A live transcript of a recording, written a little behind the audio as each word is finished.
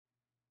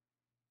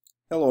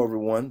Hello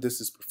everyone, this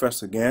is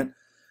Professor Gant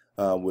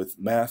with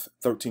Math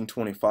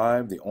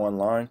 1325, the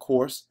online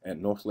course at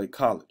Northlake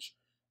College.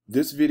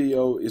 This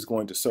video is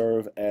going to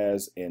serve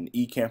as an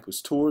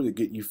eCampus tour to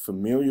get you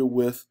familiar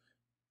with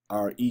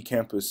our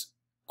eCampus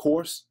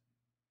course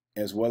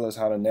as well as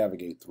how to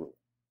navigate through it.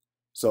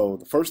 So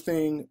the first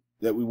thing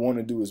that we want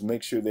to do is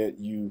make sure that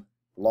you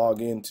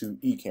log into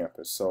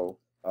eCampus. So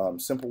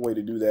simple way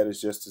to do that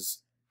is just to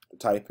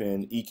type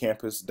in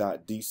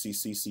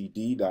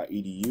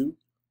ecampus.dcccd.edu.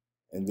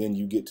 and then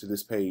you get to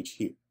this page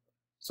here.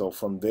 So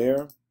from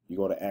there, you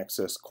go to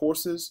Access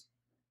Courses,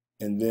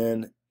 and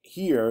then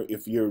here,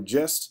 if you're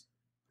just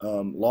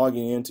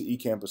logging into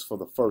eCampus for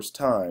the first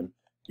time,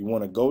 you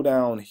want to go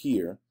down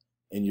here,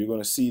 and you're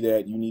going to see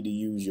that you need to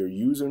use your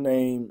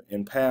username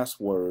and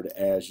password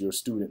as your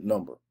student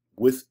number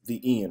with the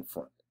E in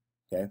front,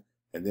 okay?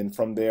 And then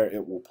from there,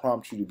 it will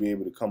prompt you to be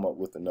able to come up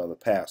with another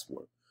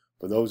password.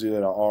 For those of you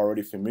that are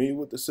already familiar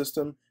with the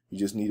system, you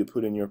just need to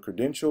put in your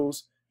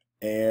credentials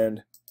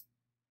and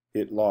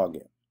hit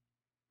login.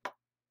 Of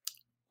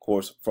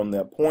course, from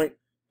that point,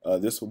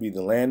 this will be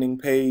the landing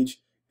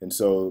page, and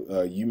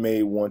so you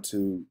may want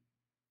to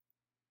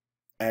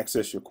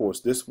access your course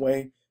this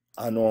way.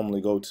 I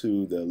normally go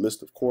to the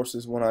list of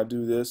courses when I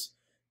do this,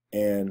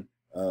 and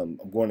I'm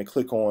going to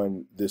click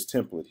on this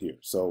template here.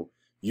 So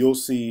you'll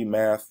see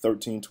Math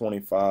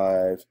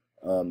 1325,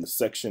 the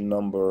section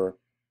number,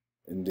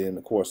 and then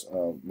of course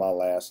my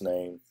last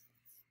name,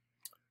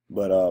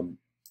 but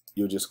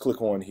you'll just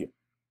click on here.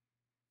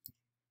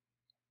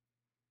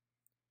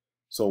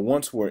 So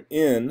once we're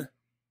in,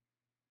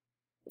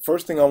 the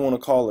first thing I want to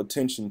call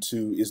attention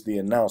to is the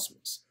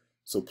announcements.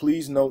 So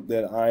please note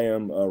that I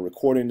am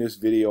recording this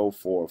video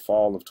for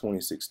fall of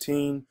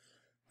 2016.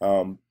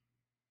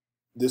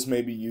 This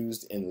may be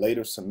used in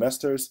later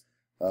semesters.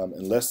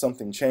 Unless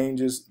something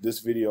changes, this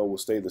video will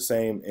stay the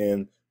same,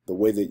 and the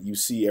way that you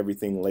see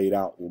everything laid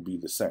out will be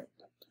the same.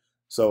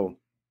 So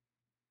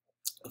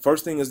the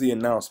first thing is the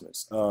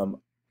announcements. I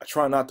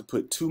try not to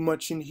put too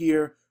much in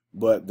here,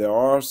 but there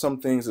are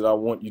some things that I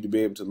want you to be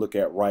able to look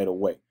at right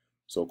away.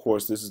 So of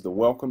course, this is the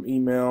welcome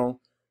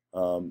email.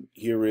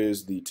 Here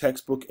is the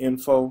textbook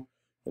info.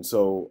 And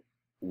so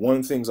one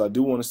of the things I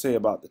do want to say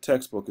about the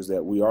textbook is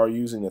that we are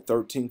using the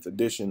 13th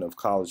edition of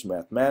College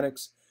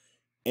Mathematics,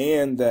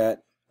 and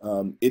that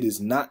it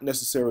is not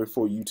necessary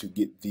for you to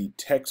get the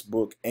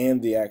textbook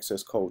and the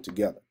access code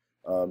together.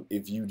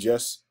 If you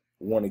just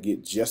want to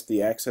get just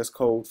the access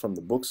code from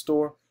the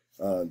bookstore,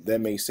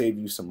 that may save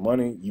you some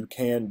money. You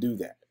can do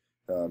that.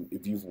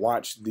 If you've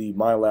watched the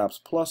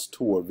MyLabs Plus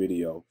tour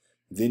video,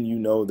 then you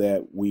know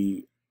that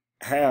we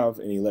have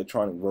an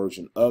electronic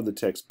version of the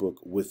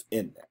textbook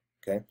within that,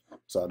 okay?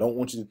 So I don't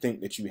want you to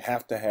think that you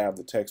have to have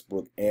the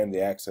textbook and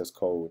the access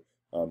code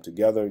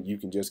together. You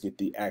can just get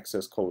the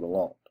access code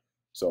alone.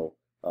 So,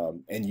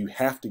 and you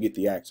have to get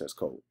the access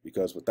code,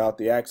 because without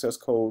the access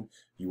code,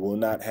 you will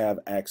not have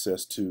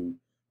access to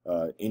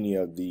any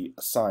of the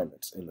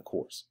assignments in the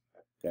course,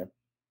 okay?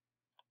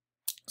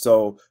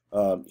 So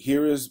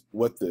here is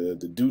what the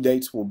due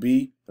dates will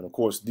be, and of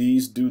course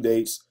these due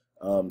dates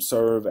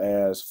serve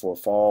as for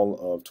fall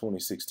of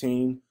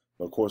 2016,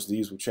 but of course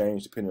these will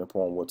change depending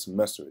upon what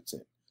semester it's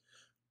in.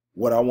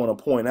 What I want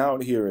to point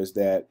out here is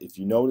that if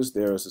you notice,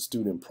 there is a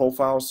student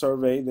profile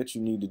survey that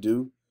you need to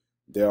do.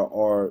 There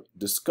are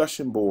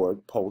discussion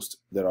board posts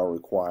that are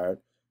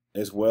required,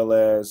 as well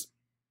as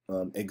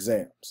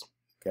exams,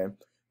 okay?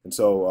 And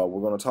so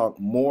we're going to talk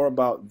more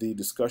about the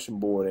discussion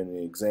board and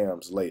the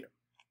exams later.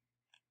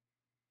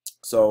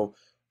 So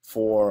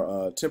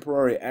for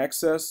temporary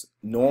access,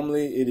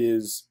 normally it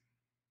is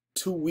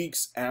 2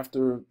 weeks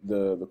after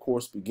the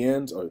course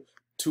begins, or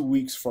 2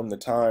 weeks from the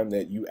time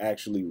that you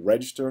actually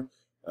register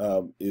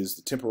is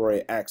the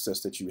temporary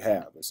access that you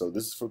have. And so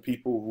this is for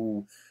people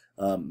who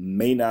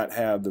may not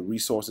have the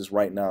resources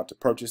right now to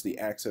purchase the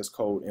access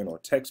code and or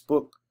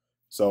textbook.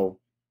 So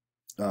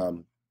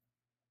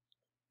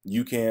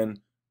you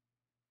can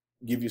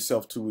give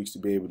yourself 2 weeks to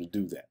be able to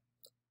do that.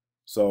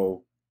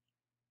 So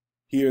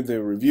here are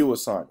the review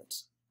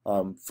assignments.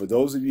 For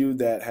those of you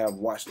that have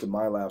watched the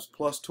MyLabs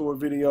Plus tour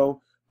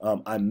video,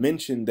 I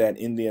mentioned that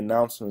in the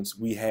announcements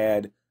we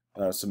had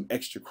some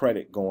extra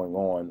credit going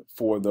on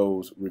for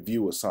those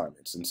review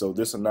assignments, and so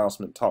this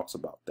announcement talks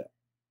about that.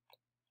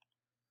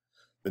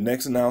 The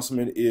next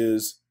announcement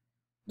is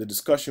the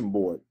discussion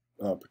board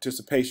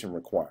participation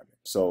requirement.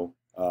 So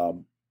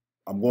I'm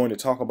going to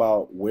talk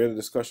about where the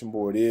discussion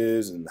board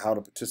is and how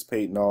to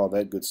participate and all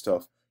that good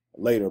stuff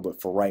later,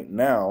 but for right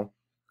now,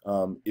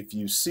 if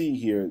you see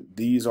here,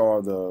 these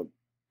are the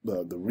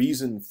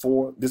reason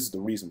for, this is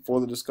the reason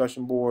for the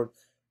discussion board,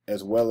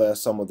 as well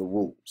as some of the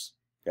rules,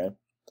 okay?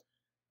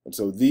 And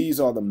so these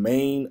are the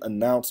main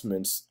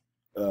announcements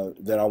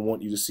that I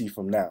want you to see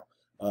from now.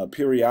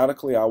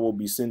 Periodically, I will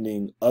be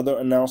sending other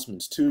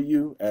announcements to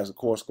you as the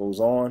course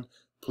goes on.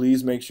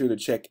 Please make sure to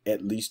check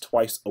at least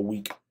twice a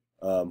week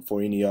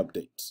for any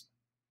updates.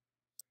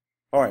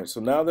 All right,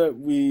 so now that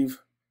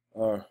we've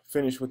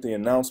finished with the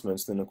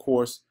announcements, then of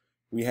course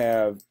we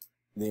have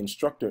the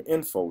instructor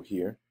info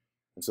here,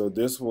 And so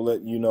this will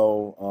let you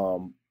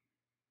know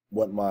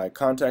what my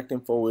contact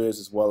info is,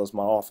 as well as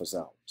my office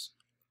hours.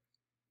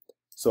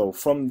 So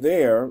from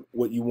there,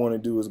 what you want to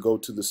do is go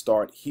to the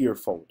Start Here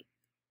folder.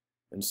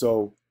 And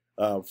so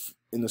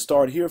in the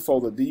Start Here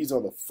folder, these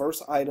are the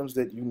first items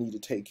that you need to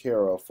take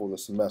care of for the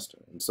semester.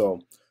 And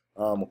so,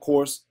 of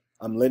course,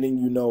 I'm letting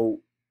you know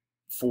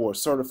for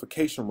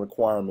certification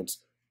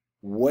requirements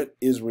what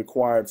is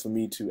required for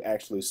me to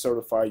actually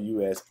certify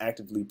you as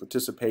actively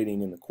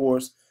participating in the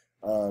course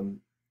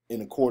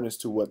in accordance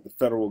to what the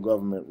federal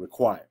government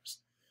requires.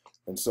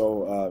 And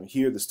so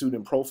here, the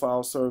student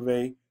profile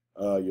survey,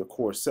 your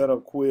course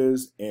setup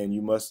quiz, and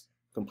you must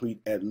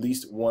complete at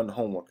least one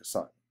homework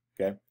assignment,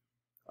 okay?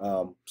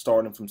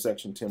 Starting from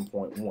section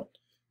 10.1.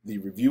 The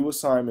review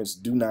assignments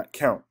do not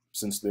count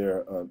since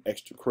they're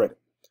extra credit.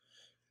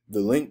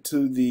 The link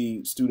to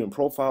the student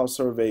profile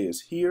survey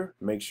is here.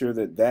 Make sure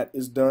that that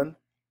is done.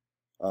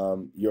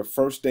 Your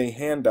first day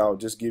handout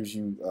just gives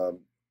you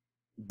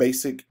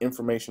basic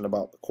information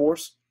about the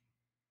course,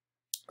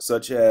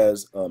 such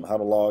as how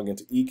to log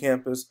into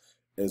eCampus,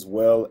 as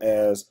well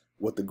as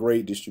what the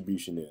grade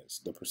distribution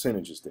is, the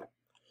percentages there.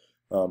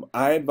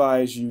 I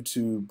advise you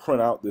to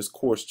print out this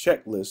course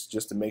checklist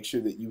just to make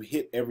sure that you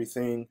hit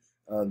everything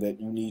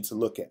that you need to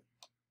look at.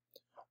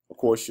 Of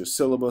course, your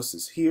syllabus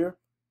is here.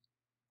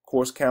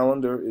 Course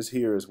calendar is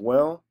here as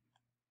well.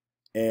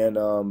 And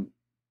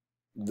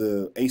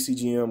the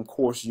ACGM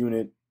course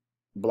unit,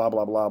 blah,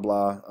 blah, blah,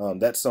 blah.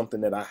 That's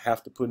something that I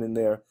have to put in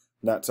there,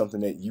 not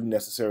something that you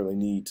necessarily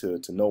need to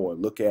know or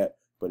look at,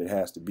 but it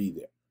has to be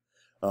there.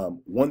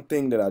 One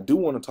thing that I do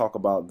want to talk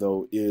about,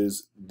 though,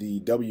 is the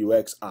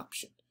WX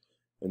option.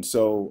 And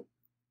so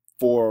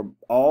for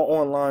all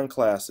online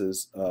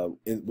classes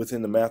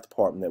within the math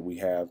department that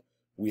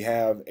we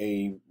have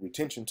a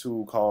retention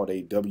tool called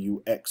a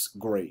WX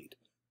grade.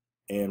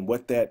 And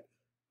what that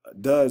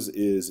does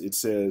is it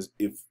says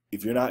if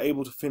you're not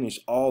able to finish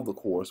all the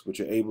course, but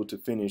you're able to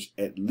finish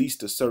at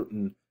least a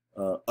certain,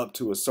 up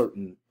to a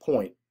certain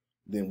point,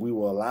 then we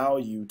will allow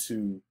you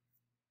to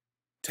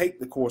take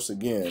the course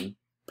again,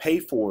 pay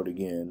for it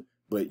again,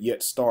 but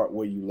yet start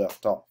where you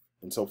left off.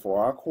 And so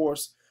for our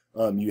course,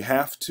 you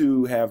have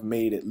to have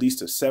made at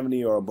least a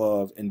 70 or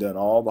above and done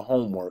all the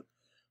homework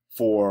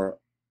for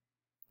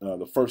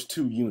the first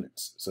 2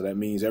 units. So that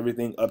means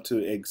everything up to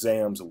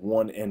exams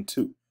 1 and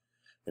 2.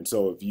 And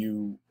so if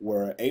you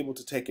were able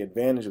to take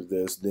advantage of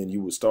this, then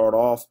you would start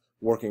off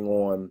working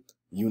on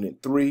unit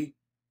 3,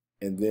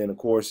 and then of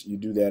course you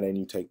do that and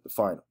you take the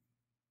final.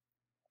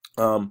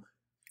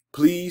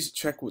 Please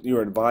check with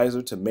your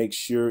advisor to make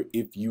sure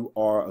if you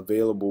are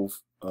available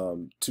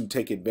to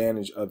take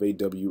advantage of a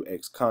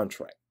WX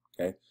contract.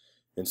 Okay,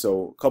 and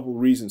so a couple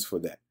reasons for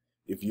that.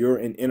 If you're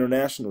an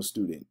international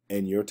student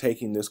and you're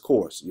taking this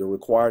course, you're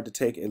required to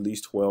take at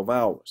least 12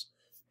 hours,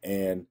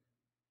 and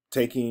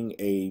taking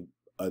a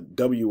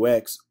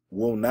WX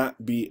will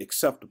not be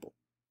acceptable,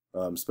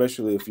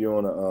 especially if you're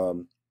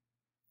on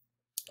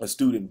a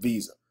student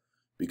visa,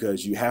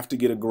 because you have to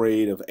get a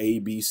grade of A,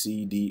 B,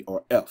 C, D,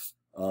 or F.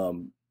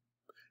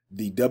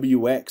 The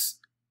WX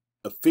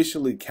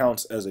officially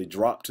counts as a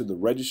drop to the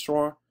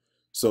registrar,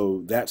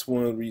 so that's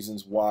one of the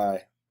reasons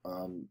why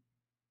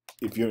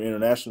if you're an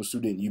international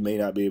student, you may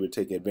not be able to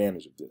take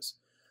advantage of this.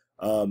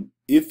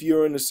 If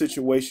you're in a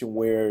situation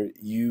where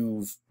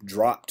you've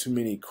dropped too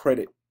many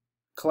credit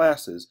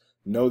classes,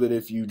 know that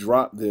if you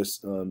drop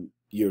this,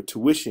 your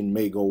tuition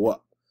may go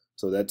up.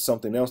 So that's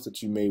something else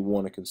that you may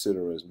want to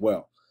consider as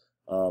well.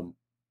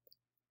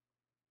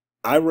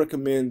 I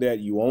recommend that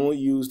you only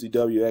use the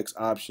WX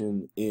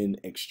option in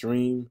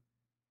extreme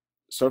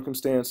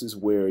circumstances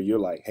where you're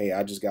like, hey,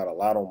 I just got a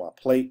lot on my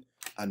plate.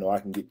 I know I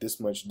can get this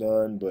much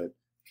done, but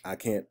I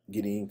can't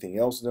get anything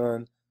else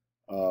done.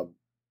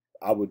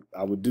 I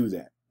would do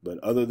that. But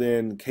other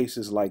than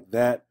cases like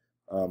that,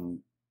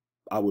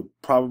 I would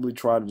probably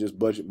try to just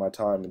budget my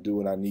time and do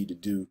what I need to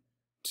do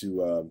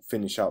to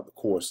finish out the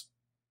course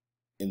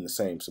in the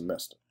same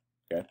semester.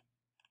 Okay.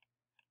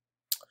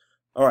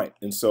 All right,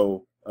 and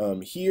so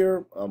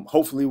here,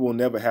 hopefully we'll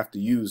never have to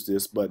use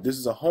this, but this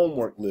is a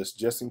homework list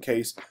just in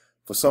case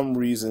for some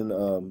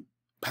reason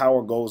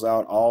power goes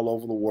out all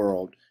over the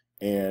world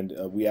and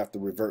we have to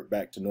revert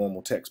back to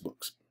normal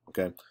textbooks.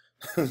 Okay,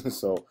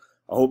 so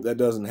I hope that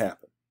doesn't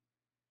happen.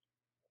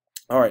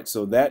 All right,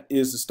 so that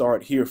is the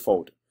Start Here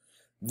folder.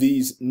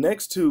 These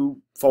next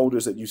 2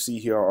 folders that you see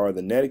here are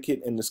the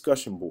netiquette and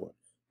discussion board.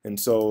 And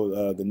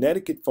so the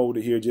netiquette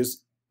folder here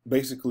just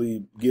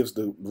basically gives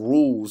the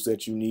rules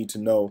that you need to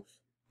know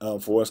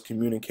for us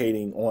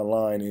communicating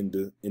online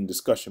in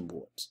discussion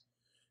boards.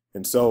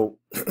 And so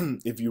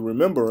if you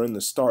remember in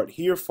the Start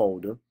Here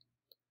folder,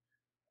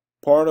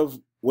 part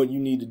of what you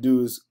need to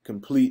do is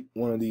complete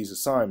one of these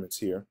assignments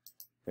here.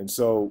 And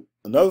so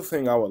another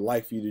thing I would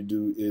like for you to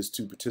do is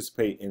to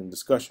participate in a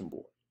discussion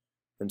board.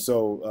 And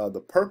so the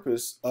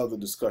purpose of the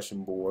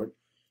discussion board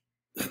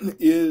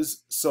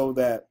is so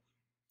that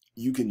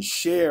you can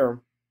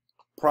share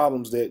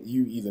problems that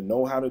you either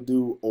know how to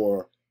do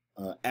or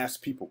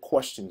ask people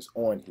questions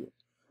on here.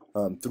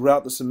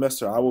 Throughout the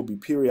semester, I will be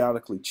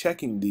periodically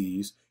checking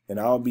these and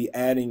I'll be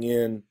adding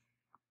in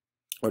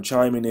or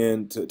chiming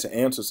in to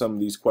answer some of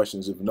these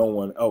questions if no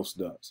one else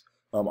does.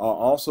 I'll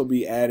also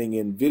be adding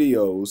in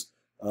videos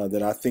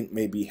that I think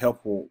may be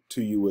helpful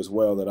to you as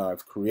well that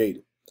I've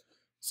created.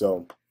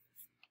 So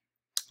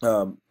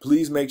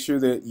please make sure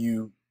that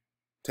you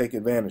take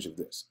advantage of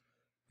this.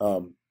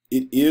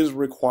 It is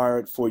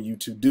required for you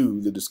to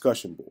do the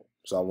discussion board.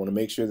 So I want to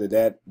make sure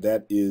that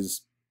that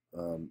is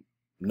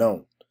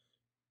known.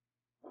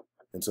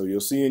 And so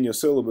you'll see in your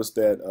syllabus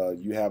that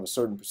you have a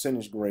certain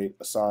percentage grade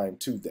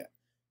assigned to that.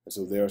 And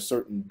so there are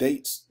certain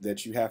dates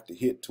that you have to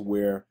hit to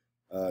where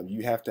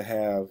you have to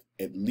have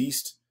at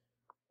least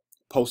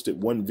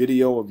posted one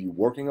video of you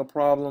working a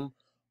problem,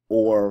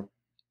 or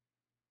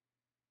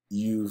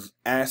you've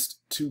asked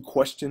two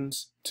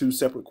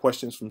separate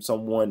questions from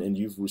someone, and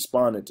you've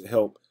responded to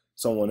help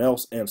someone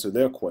else answer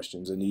their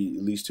questions and need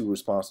at least two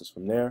responses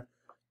from there.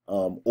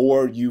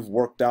 Or you've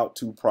worked out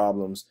two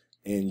problems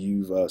and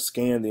you've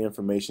scanned the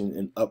information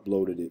and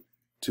uploaded it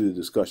to the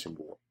discussion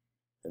board.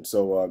 And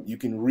so you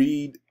can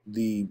read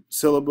the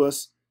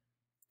syllabus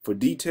for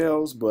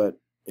details, but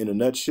in a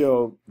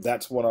nutshell,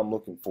 that's what I'm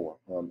looking for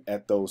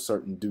at those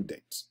certain due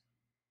dates.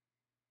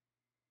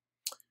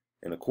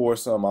 And of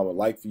course, I would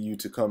like for you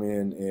to come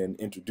in and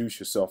introduce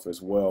yourself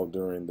as well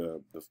during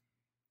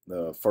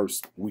the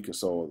first week or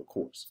so of the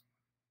course.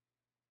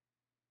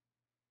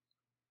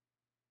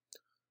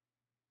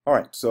 All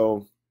right,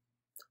 so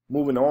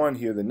moving on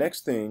here, the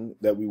next thing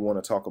that we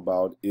want to talk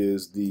about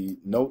is the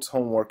notes,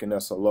 homework, and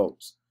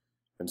SLOs.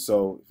 And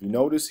so if you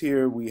notice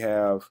here, we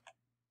have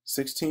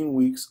 16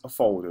 weeks of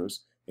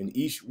folders, and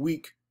each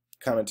week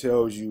kind of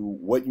tells you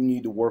what you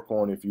need to work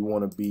on if you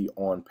want to be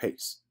on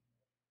pace.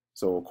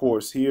 So of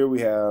course, here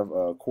we have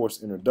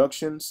course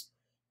introductions.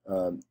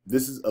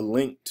 This is a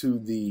link to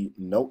the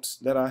notes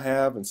that I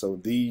have, and so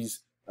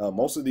these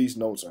most of these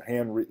notes are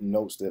handwritten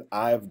notes that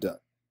I've done.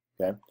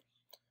 Okay,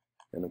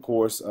 and of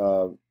course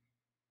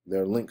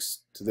there are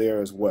links to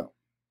there as well.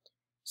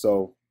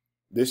 So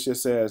this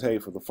just says, hey,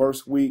 for the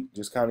first week,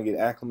 just kind of get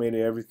acclimated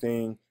to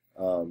everything.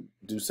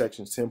 Do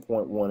sections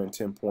 10.1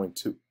 and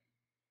 10.2.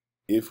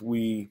 If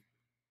we,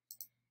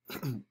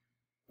 I'm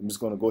just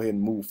going to go ahead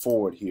and move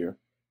forward here.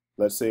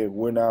 Let's say if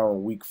we're now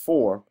in week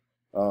 4,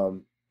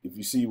 if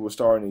you see we're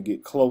starting to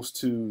get close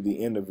to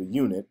the end of a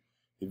unit,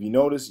 if you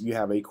notice you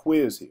have a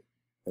quiz here,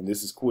 and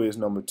this is quiz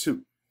number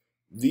 2.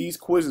 These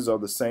quizzes are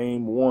the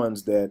same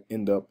ones that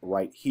end up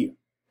right here.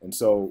 And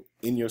so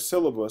in your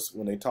syllabus,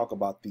 when they talk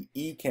about the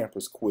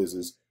eCampus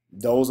quizzes,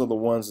 those are the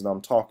ones that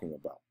I'm talking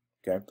about.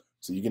 Okay,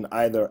 so you can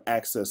either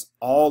access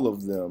all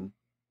of them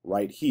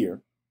right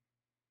here,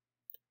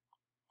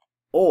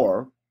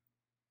 or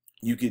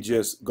you could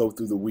just go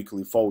through the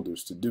weekly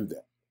folders to do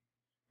that.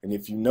 And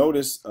if you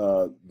notice,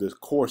 the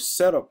course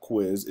setup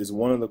quiz is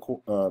one of the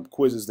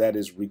quizzes that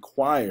is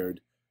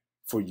required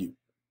for you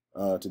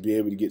to be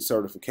able to get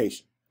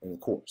certification in the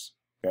course.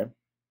 Okay.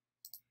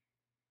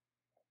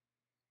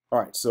 All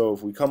right, so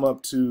if we come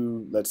up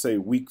to, let's say,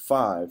 week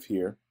 5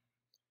 here,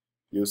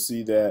 you'll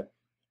see that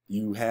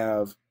you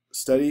have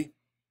study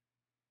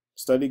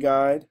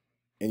guide,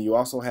 and you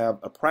also have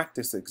a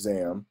practice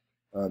exam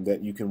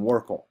that you can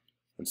work on.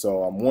 And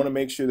so I want to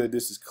make sure that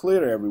this is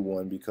clear to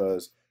everyone,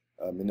 because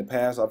in the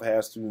past I've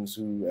had students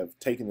who have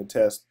taken the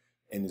test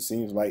and it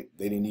seems like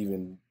they didn't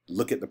even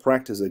look at the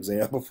practice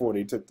exam before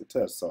they took the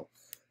test. So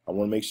I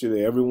want to make sure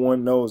that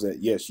everyone knows that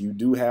yes, you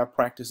do have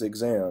practice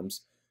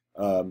exams,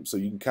 so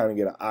you can kind of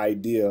get an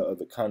idea of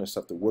the kind of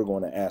stuff that we're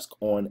going to ask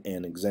on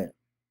an exam.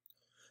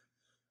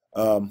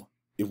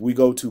 If we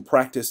go to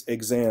practice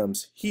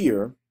exams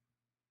here,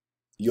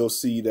 you'll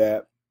see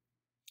that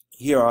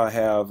here I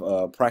have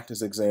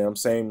practice exam,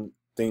 same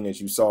thing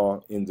as you saw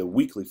in the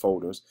weekly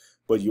folders,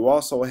 but you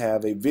also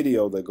have a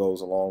video that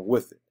goes along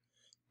with it.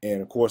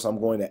 And of course,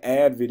 I'm going to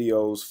add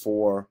videos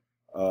for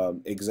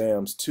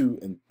exams 2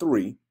 and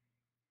 3.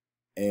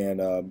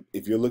 And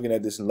if you're looking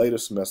at this in later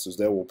semesters,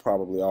 they will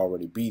probably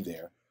already be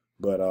there.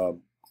 But of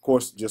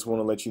course, just want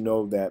to let you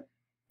know that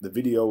the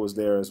video is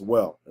there as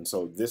well. And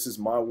so this is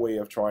my way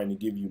of trying to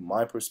give you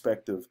my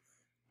perspective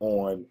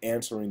on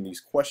answering these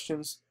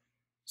questions,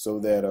 so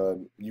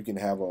that you can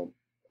have a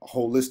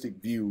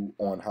holistic view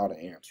on how to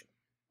answer,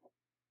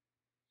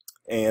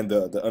 and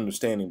the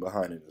understanding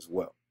behind it as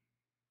well.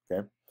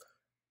 Okay.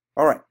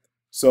 All right.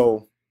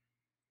 So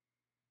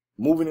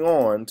moving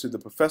on to the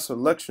professor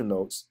lecture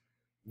notes,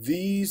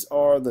 these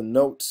are the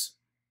notes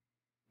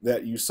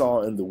that you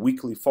saw in the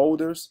weekly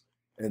folders,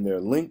 and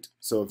they're linked.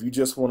 So if you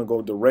just want to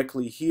go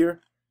directly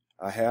here,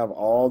 I have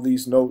all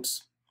these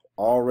notes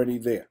already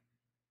there.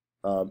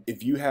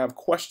 If you have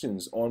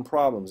questions on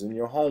problems in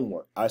your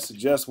homework, I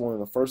suggest one of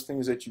the first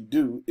things that you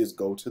do is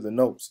go to the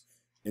notes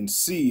and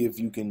see if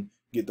you can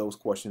get those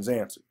questions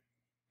answered.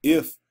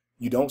 If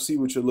you don't see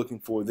what you're looking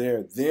for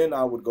there, then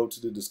I would go to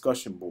the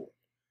discussion board.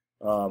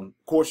 Of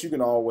course, you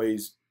can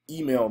always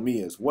email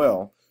me as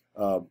well,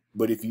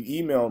 but if you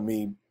email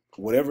me,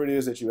 whatever it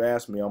is that you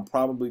ask me, I'm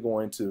probably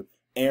going to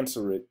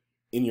answer it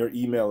in your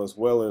email as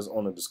well as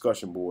on the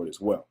discussion board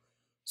as well.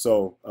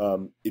 So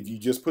if you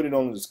just put it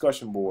on the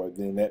discussion board,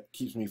 then that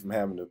keeps me from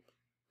having to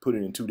put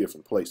it in 2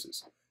 different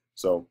places.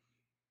 So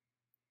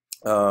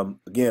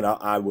again,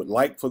 I would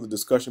like for the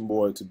discussion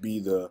board to be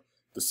the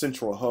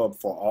central hub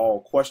for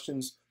all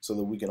questions so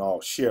that we can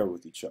all share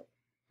with each other.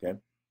 Okay.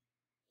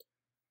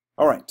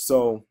 All right.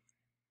 So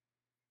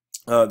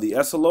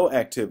the SLO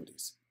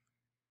activities.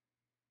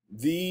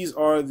 These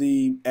are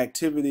the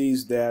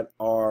activities that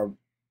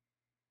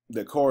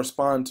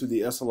correspond to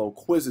the SLO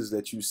quizzes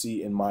that you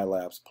see in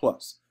MyLabs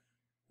Plus.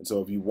 And so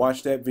if you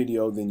watch that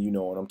video, then you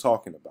know what I'm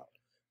talking about.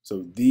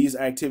 So these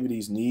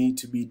activities need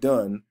to be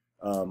done.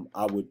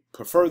 I would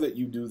prefer that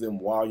you do them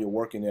while you're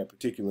working that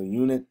particular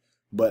unit,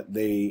 but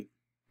they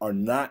are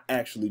not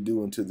actually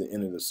due until the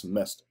end of the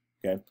semester.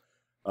 Okay.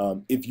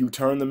 If you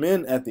turn them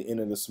in at the end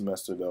of the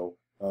semester, though,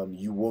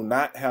 you will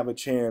not have a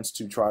chance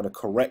to try to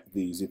correct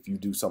these if you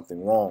do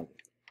something wrong,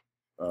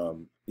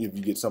 if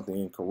you get something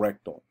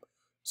incorrect on them.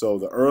 So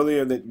the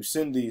earlier that you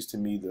send these to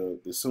me,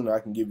 the sooner I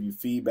can give you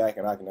feedback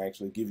and I can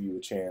actually give you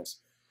a chance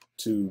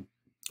to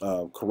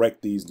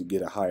correct these to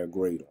get a higher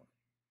grade on.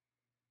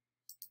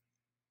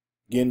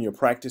 Again, your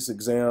practice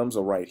exams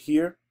are right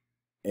here,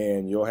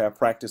 and you'll have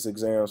practice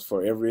exams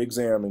for every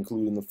exam,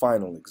 including the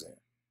final exam.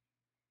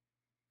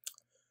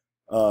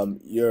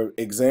 Your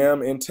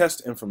exam and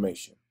test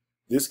information.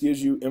 This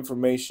gives you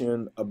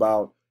information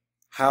about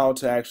how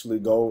to actually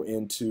go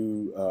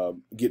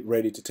into get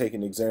ready to take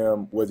an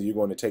exam, whether you're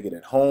going to take it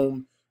at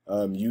home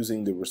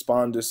using the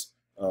Respondus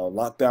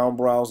lockdown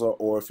browser,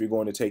 or if you're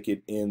going to take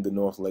it in the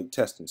North Lake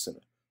Testing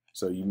Center.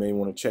 So you may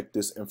want to check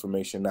this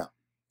information out.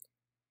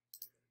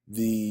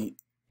 The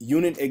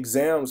unit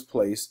exams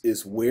place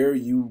is where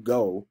you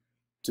go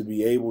to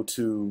be able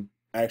to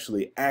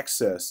actually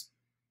access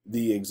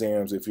the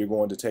exams if you're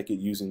going to take it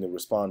using the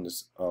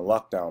Respondus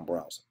lockdown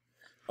browser.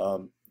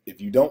 If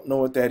you don't know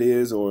what that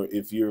is, or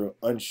if you're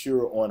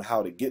unsure on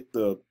how to get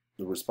the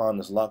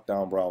Respondus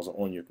lockdown browser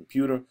on your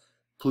computer,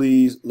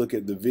 please look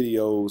at the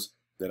videos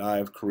that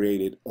I've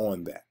created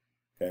on that.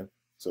 Okay,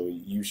 so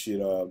you should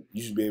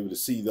be able to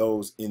see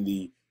those in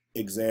the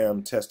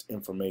exam test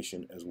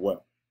information as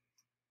well.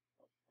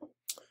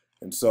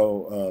 And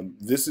so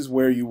this is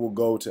where you will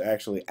go to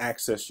actually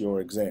access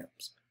your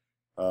exams.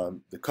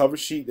 The cover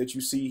sheet that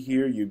you see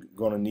here, you're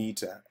going to need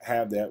to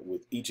have that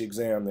with each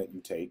exam that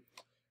you take.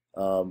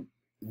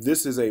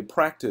 This is a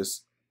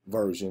practice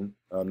version,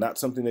 not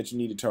something that you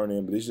need to turn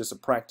in, but it's just a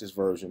practice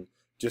version,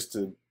 just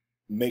to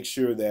make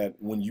sure that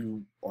when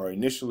you are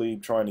initially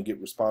trying to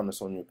get Respondus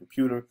on your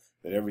computer,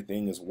 that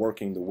everything is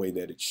working the way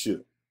that it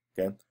should.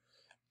 Okay,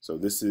 so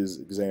this is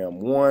exam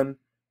 1,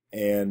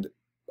 and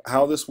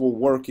how this will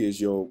work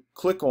is you'll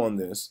click on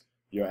this,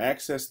 you'll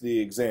access the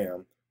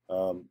exam,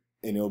 and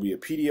it'll be a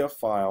PDF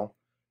file.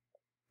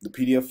 The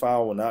PDF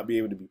file will not be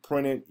able to be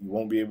printed. You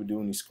won't be able to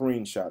do any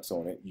screenshots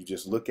on it. You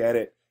just look at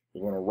it.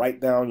 You're going to write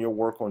down your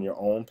work on your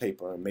own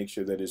paper and make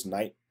sure that it's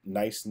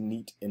nice,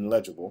 neat, and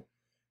legible.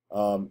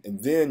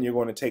 And then you're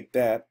going to take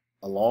that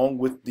along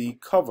with the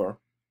cover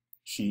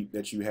sheet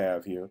that you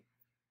have here.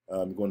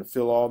 You're going to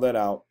fill all that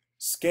out,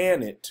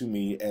 scan it to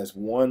me as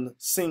one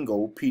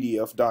single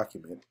PDF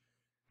document,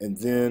 and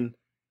then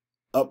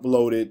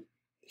upload it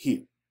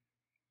here.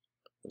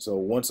 And so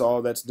once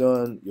all that's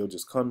done, you'll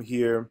just come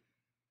here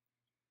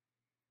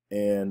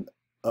and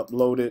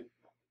upload it,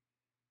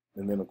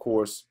 and then of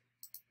course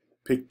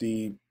pick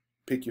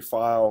your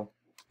file,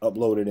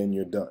 upload it, and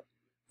you're done.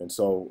 And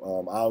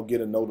so I'll get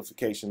a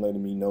notification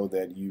letting me know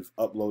that you've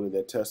uploaded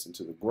that test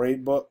into the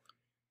grade book,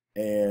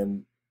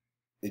 and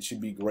it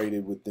should be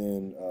graded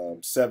within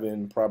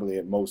 7, probably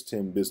at most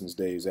 10 business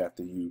days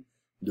after you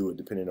do it,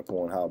 depending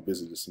upon how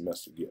busy the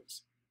semester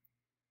gets.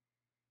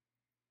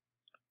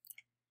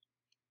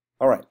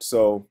 All right,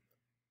 so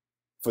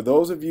for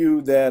those of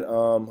you that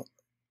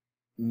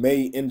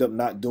may end up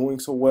not doing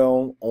so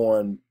well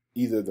on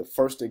either the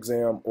first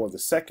exam or the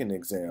second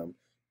exam,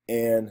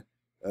 and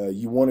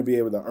you want to be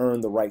able to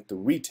earn the right to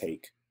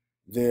retake,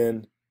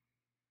 then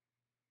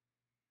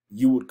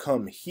you would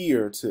come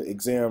here to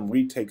exam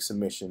retake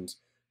submissions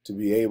to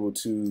be able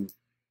to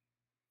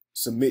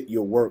submit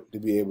your work to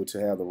be able to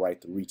have the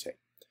right to retake.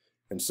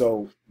 And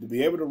so to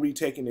be able to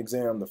retake an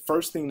exam, the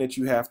first thing that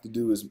you have to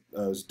do is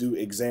do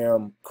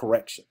exam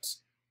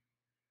corrections.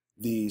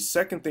 The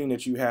second thing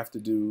that you have to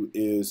do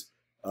is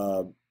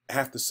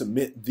have to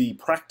submit the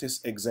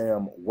practice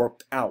exam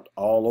worked out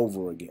all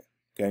over again.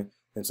 Okay,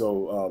 and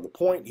so the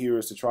point here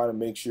is to try to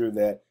make sure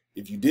that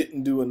if you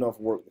didn't do enough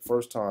work the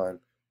first time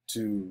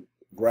to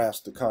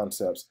grasp the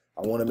concepts,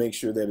 I want to make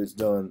sure that it's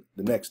done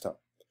the next time.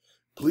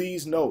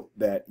 Please note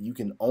that you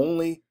can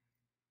only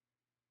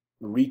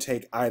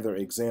retake either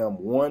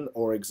exam 1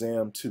 or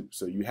exam 2,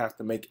 so you have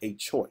to make a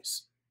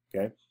choice.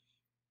 Okay,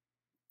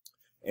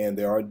 and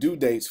there are due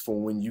dates for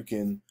when you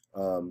can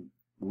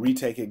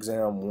retake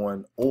exam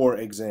 1 or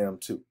exam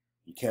 2.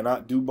 You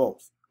cannot do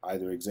both,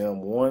 either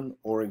exam 1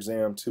 or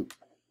exam 2.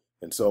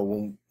 And so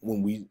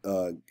when we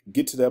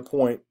get to that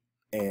point,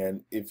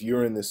 and if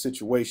you're in this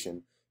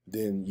situation,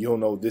 then you'll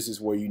know this is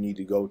where you need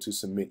to go to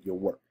submit your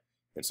work.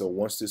 And so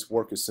once this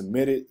work is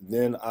submitted,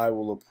 then I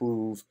will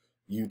approve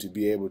you to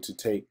be able to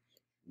take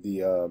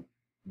the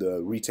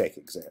retake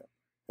exam.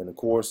 And of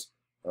course,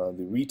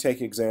 the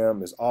retake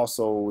exam is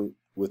also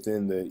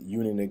within the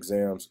unit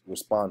exams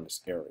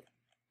respondents area.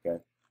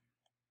 Okay,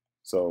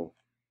 so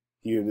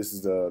here, this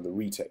is the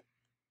retake.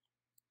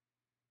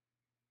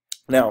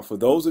 Now, for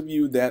those of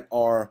you that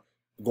are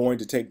going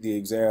to take the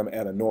exam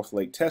at a North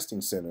Lake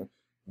Testing Center,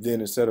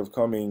 then instead of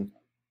coming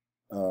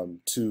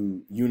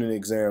to unit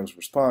exams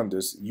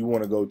responders, you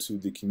want to go to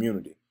the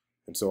community.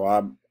 And so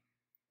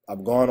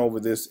I've gone over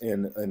this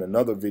in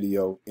another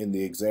video in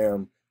the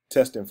exam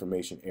test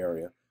information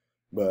area.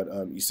 But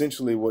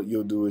essentially what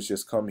you'll do is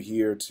just come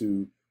here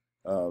to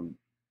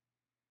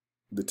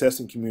the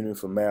testing community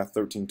for Math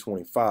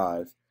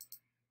 1325,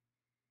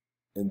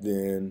 and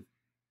then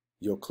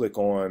you'll click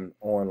on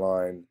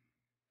online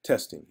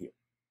testing here.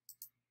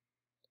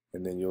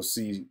 And then you'll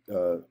see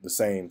the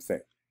same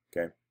thing,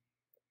 okay?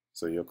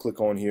 So you'll click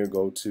on here,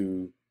 go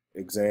to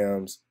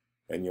exams,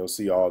 and you'll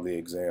see all the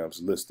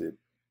exams listed,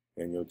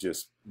 and you'll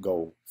just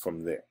go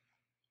from there,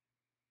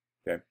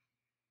 okay?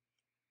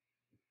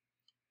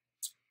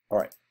 All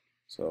right,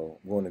 so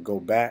I'm going to go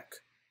back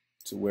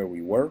to where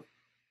we were.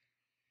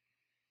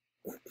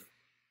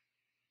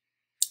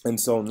 And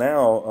so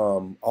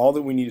now, all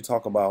that we need to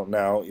talk about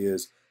now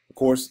is, of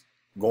course,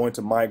 going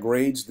to My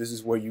Grades. This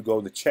is where you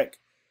go to check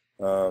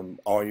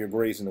all your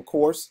grades in the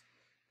course.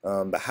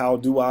 The How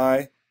Do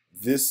I,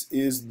 this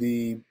is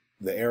the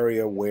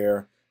area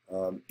where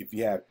if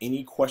you have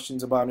any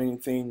questions about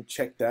anything,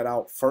 check that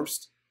out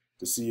first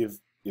to see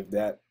if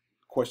that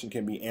question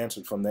can be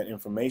answered from that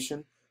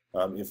information.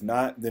 If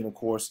not, then of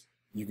course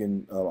you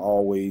can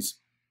always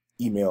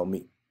email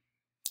me.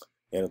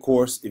 And of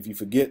course, if you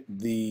forget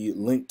the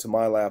link to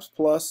MyLabs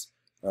Plus,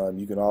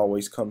 you can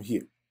always come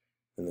here.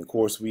 And of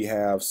course, we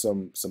have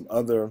some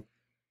other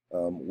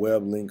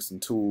web links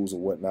and tools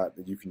and whatnot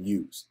that you can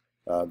use.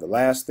 The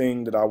last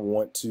thing that I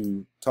want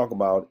to talk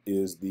about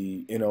is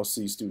the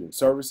NLC Student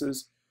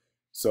Services.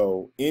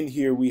 So in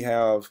here we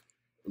have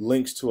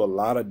links to a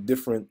lot of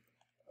different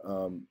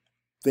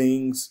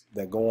things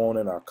that go on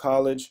in our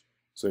college.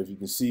 So if you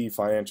can see,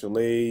 financial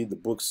aid, the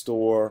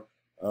bookstore,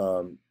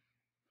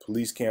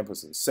 police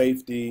campus and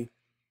safety,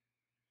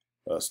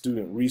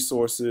 student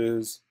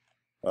resources,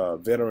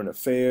 veteran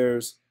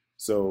affairs.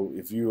 So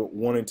if you're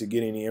wanting to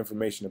get any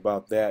information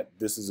about that,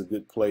 this is a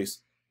good place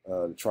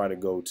to try to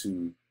go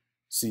to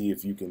see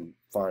if you can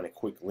find a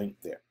quick link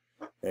there.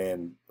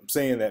 And I'm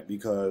saying that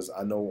because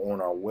I know on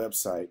our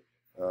website,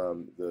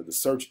 the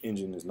search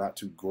engine is not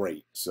too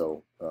great.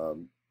 So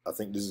I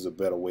think this is a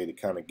better way to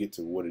kind of get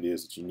to what it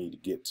is that you need to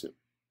get to.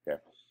 Okay.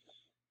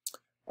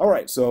 All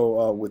right,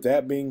 so with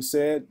that being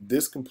said,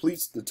 this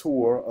completes the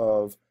tour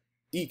of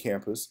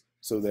eCampus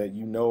so that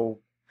you know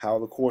how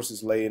the course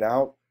is laid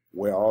out,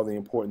 where all the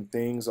important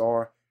things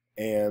are,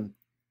 and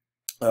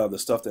the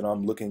stuff that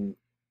I'm looking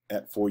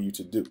at for you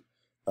to do.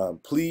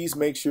 Please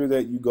make sure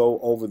that you go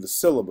over the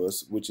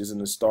syllabus, which is in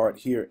the Start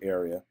Here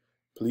area.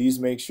 Please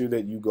make sure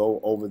that you go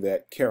over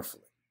that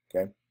carefully,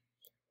 okay?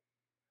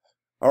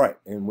 All right,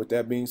 and with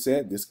that being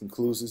said, this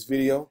concludes this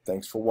video.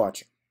 Thanks for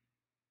watching.